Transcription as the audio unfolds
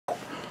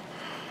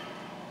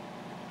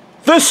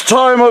This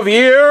time of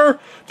year,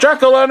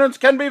 jack-o'-lanterns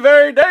can be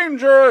very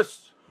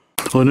dangerous.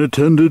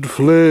 Unattended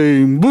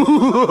flame.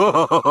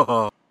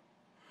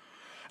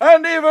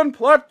 And even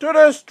plot to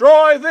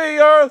destroy the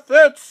earth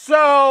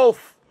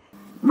itself.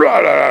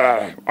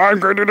 I'm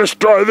going to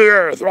destroy the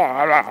earth.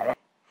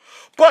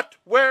 But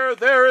where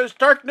there is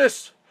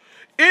darkness,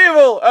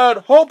 evil, and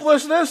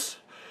hopelessness,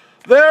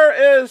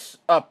 there is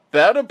a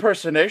bad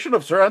impersonation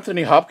of Sir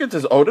Anthony Hopkins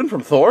as Odin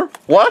from Thor?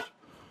 What?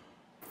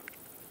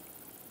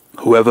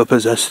 Whoever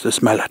possessed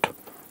this mallet,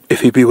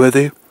 if he be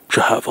worthy,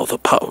 shall have all the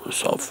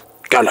powers of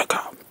Gallagher.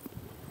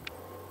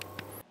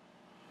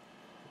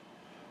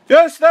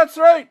 Yes, that's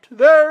right.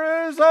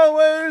 There is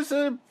always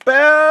a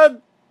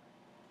bad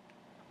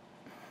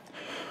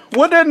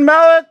wooden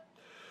mallet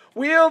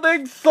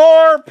wielding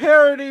Thor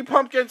parody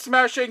pumpkin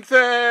smashing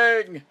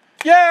thing.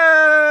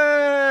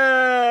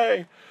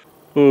 Yay!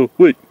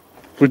 Wait,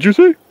 what'd you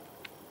say?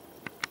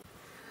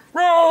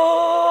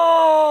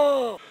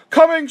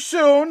 Coming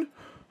soon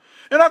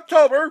in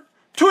October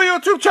to a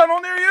YouTube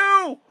channel near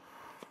you.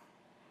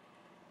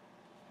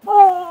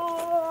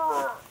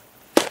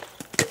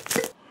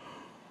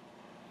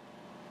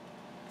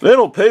 They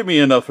don't pay me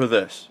enough for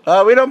this.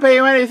 We don't pay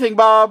you anything,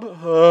 Bob.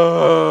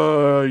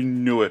 I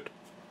knew it.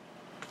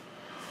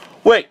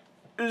 Wait,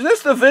 is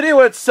this the video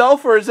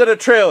itself or is it a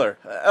trailer?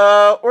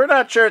 We're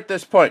not sure at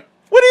this point.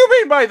 What do you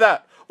mean by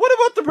that? What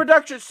about the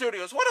production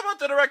studios? What about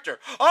the director?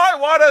 I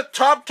want to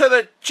talk to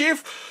the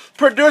chief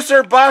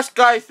producer boss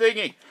guy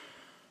thingy.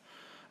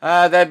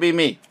 That'd be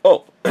me.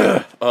 Oh,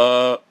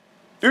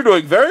 you're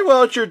doing very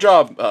well at your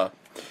job.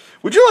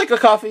 Would you like a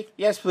coffee?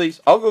 Yes,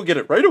 please. I'll go get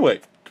it right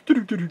away.